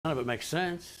None of it makes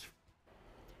sense.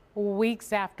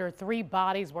 Weeks after 3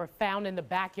 bodies were found in the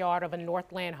backyard of a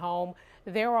Northland home,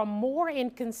 there are more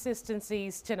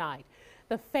inconsistencies tonight.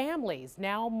 The families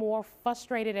now more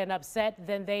frustrated and upset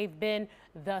than they've been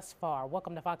thus far.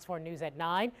 Welcome to Fox 4 News at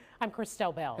 9. I'm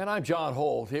Christelle Bell. And I'm John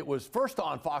Holt. It was first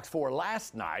on Fox 4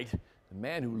 last night. The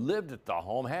man who lived at the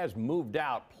home has moved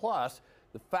out, plus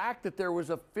the fact that there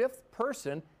was a 5th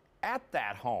person at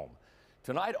that home.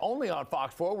 Tonight, only on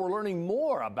Fox 4, we're learning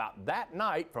more about that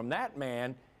night from that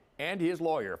man and his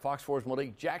lawyer. Fox 4's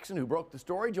Malik Jackson, who broke the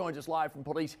story, joins us live from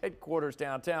police headquarters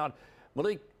downtown.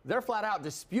 Malik, they're flat out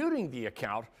disputing the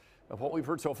account of what we've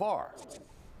heard so far.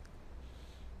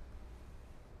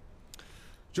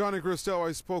 John and Christelle,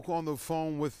 I spoke on the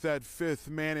phone with that 5th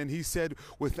man, and he said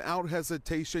without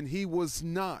hesitation he was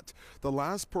not the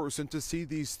last person to see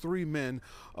these 3 men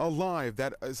alive.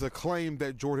 That is a claim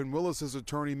that Jordan Willis's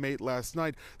attorney made last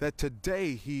night, that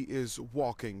today he is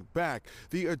walking back.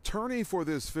 The attorney for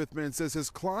this 5th man says his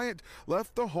client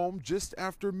left the home just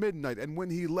after midnight, and when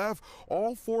he left,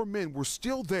 all 4 men were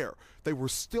still there. They were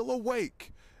still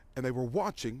awake, and they were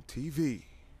watching TV.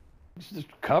 It's just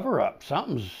cover up.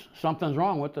 Something's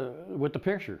wrong with the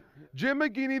picture. Jim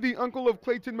McGinney, the uncle of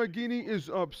Clayton McGinney, is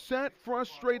upset,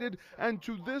 frustrated, and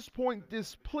to this point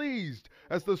displeased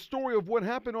as the story of what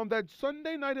happened on that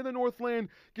Sunday night in the Northland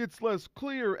gets less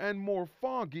clear and more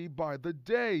foggy by the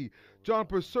day. John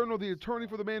Paserno, the attorney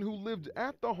for the man who lived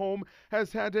at the home,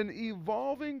 has had an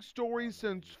evolving story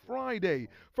since Friday.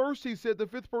 First, he said the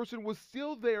 5th person was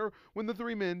still there when the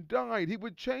 3 men died. He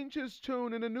would change his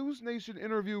tune in a News Nation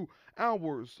interview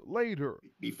hours later.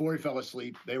 Before he fell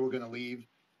asleep, they were going to leave.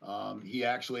 He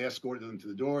actually escorted them to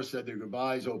the door, said their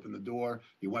goodbyes, opened the door.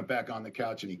 He went back on the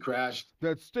couch and he crashed.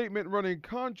 That statement running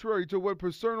contrary to what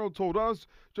Paserno told us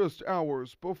just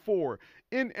hours before.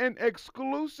 In an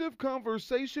exclusive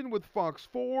conversation with Fox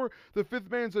 4, the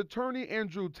 5th man's attorney,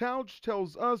 Andrew Tauch,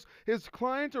 tells us his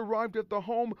client arrived at the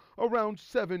home around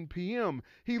 7 p.m.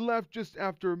 He left just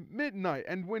after midnight,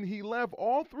 and when he left,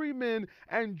 all 3 men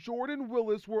and Jordan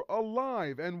Willis were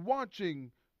alive and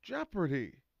watching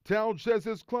Jeopardy! Tauch says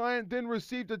his client then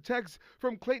received a text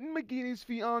from Clayton McGinney's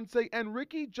fiance and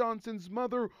Ricky Johnson's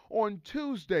mother on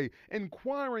Tuesday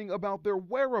inquiring about their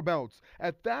whereabouts.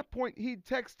 At that point, he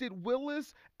texted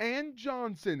Willis and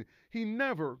Johnson. He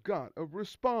never got a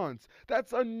response.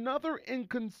 That's another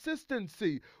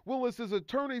inconsistency. Willis's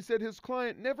attorney said his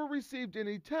client never received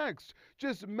any text,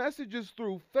 just messages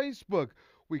through Facebook.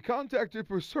 We contacted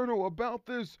Paserno about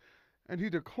this, and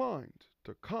he declined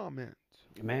to comment.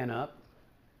 Man up.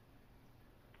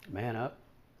 Man up.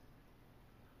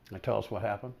 Now tell us what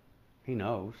happened. He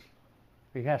knows.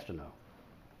 He has to know.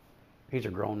 He's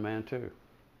a grown man too.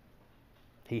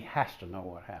 He has to know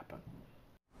what happened.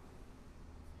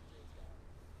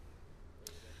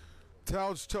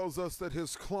 Tauch tells us that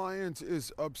his client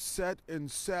is upset and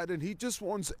sad, and he just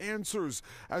wants answers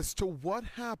as to what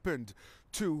happened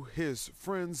to his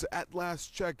friends. At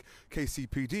last check,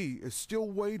 KCPD is still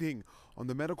waiting on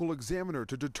the medical examiner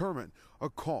to determine a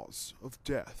cause of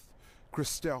death.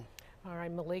 Christelle. All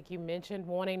right, Malik, you mentioned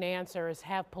wanting answers.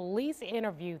 Have police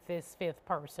interviewed this 5th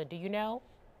person? Do you know?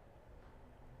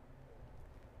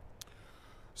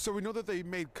 So we know that they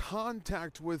made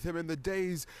contact with him in the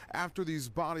days after these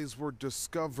bodies were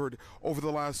discovered. Over the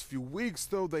last few weeks,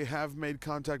 though, they have made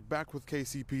contact back with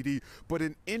KCPD, but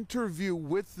an interview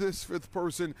with this 5th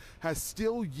person has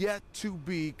still yet to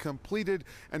be completed.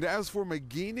 And as for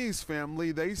McGinney's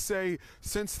family, they say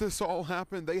since this all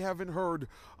happened, they haven't heard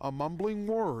a mumbling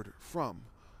word from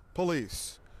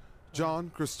police.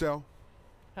 John, Christelle.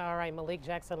 All right, Malik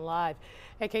Jackson live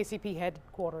at KCP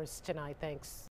headquarters tonight. Thanks.